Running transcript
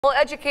Well,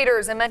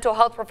 educators and mental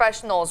health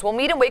professionals will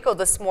meet in Waco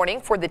this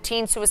morning for the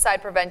Teen Suicide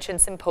Prevention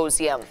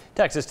Symposium.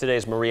 Texas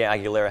Today's Maria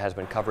Aguilera has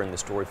been covering the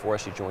story for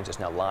us. She joins us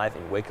now live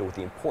in Waco with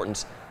the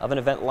importance of an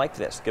event like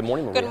this. Good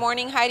morning, Maria. Good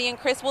morning, Heidi and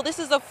Chris. Well, this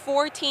is the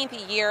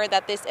 14th year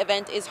that this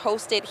event is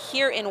hosted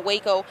here in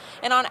Waco,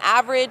 and on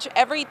average,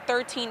 every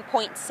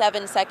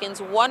 13.7 seconds,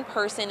 one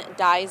person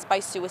dies by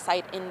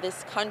suicide in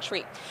this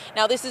country.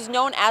 Now, this is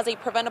known as a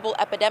preventable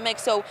epidemic,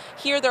 so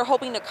here they're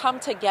hoping to come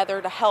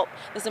together to help.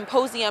 The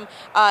symposium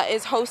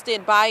is hosted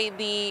by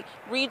the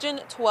Region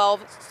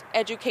 12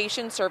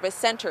 Education Service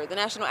Center. The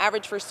national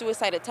average for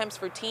suicide attempts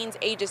for teens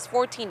ages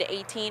 14 to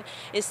 18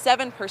 is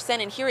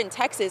 7%, and here in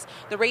Texas,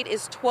 the rate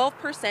is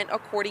 12%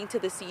 according to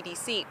the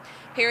CDC.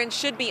 Parents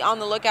should be on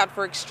the lookout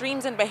for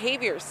extremes in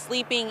behaviors.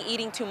 Sleeping,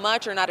 eating too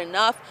much or not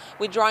enough,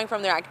 withdrawing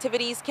from their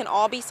activities can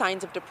all be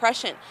signs of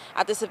depression.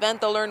 At this event,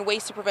 they'll learn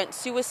ways to prevent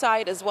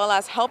suicide as well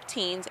as help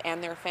teens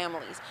and their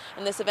families.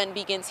 And this event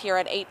begins here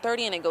at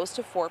 8:30 and it goes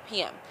to 4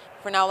 p.m.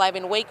 For now, live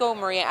in Waco,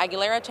 Maria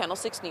Aguilera, Channel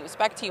 6 News.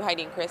 Back to you,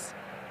 Heidi and Chris.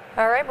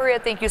 All right, Maria,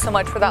 thank you so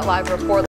much for that live report.